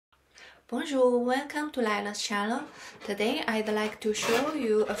Bonjour, welcome to Lila's channel. Today I'd like to show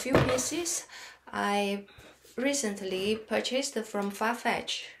you a few pieces I recently purchased from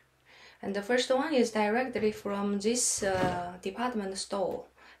Farfetch. And the first one is directly from this department store.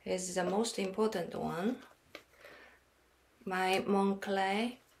 It's the most important one. My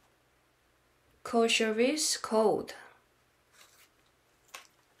Moncler Cochevis coat.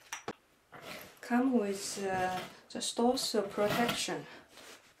 Come with the store's protection.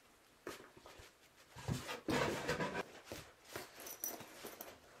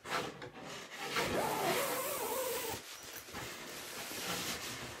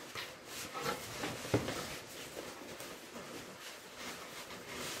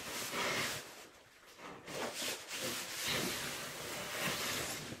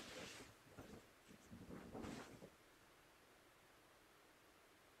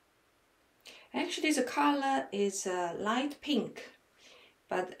 Actually, the color is light pink,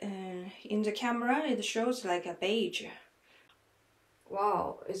 but in the camera it shows like a beige.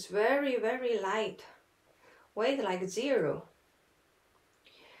 Wow, it's very light, weight like 0,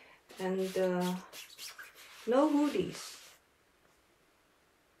 and no hoodies.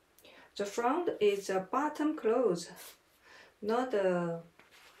 The front is a bottom close, not a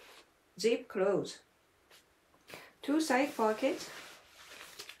zip close. 2 side pockets.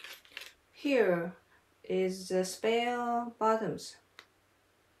 Here is the spare bottoms.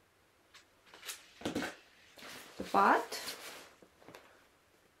 The butt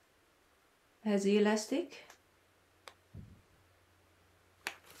has elastic.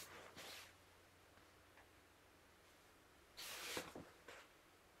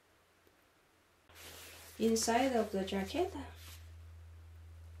 Inside of the jacket,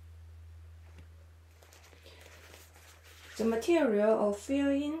 the material of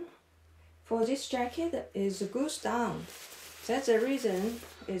fill-in for this jacket is goose down. That's the reason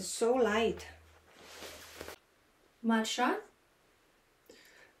it's so light. Mud shot.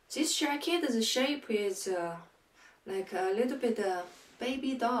 This jacket, the shape is like a little bit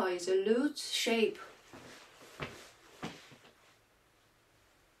baby doll. It's a loose shape.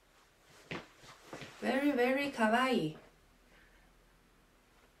 Very kawaii.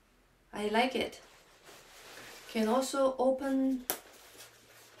 I like it. Can also open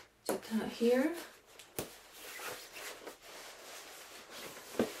here.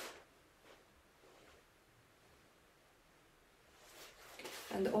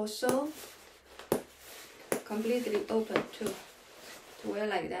 And also completely open too, to wear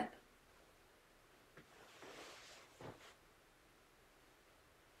like that.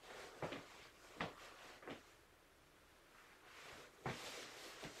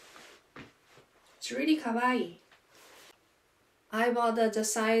 It's really kawaii. I bought the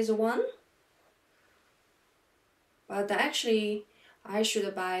size 1, but actually I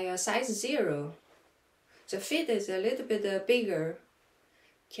should buy a size 0. The fit is a little bit bigger,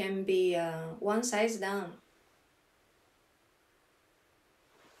 can be 1 size down.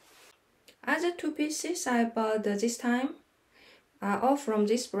 Other 2 pieces I bought this time are all from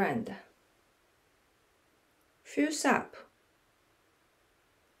this brand, Fusalp.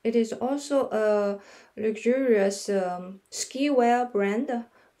 It is also a luxurious ski wear brand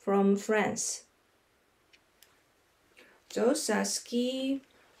from France. Those are ski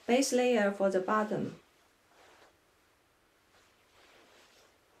base layer for the bottom.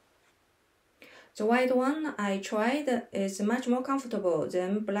 The white one I tried is much more comfortable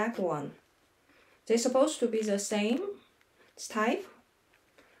than black one. They're supposed to be the same type,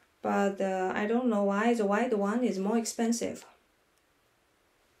 but I don't know why the white one is more expensive.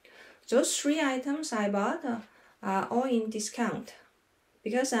 Those 3 items I bought are all in discount.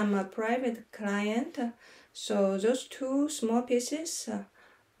 Because I'm a private client, so those 2 small pieces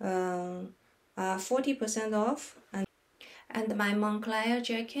are 40% off, and my Moncler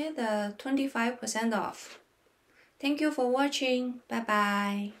jacket 25% off. Thank you for watching. Bye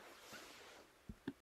bye.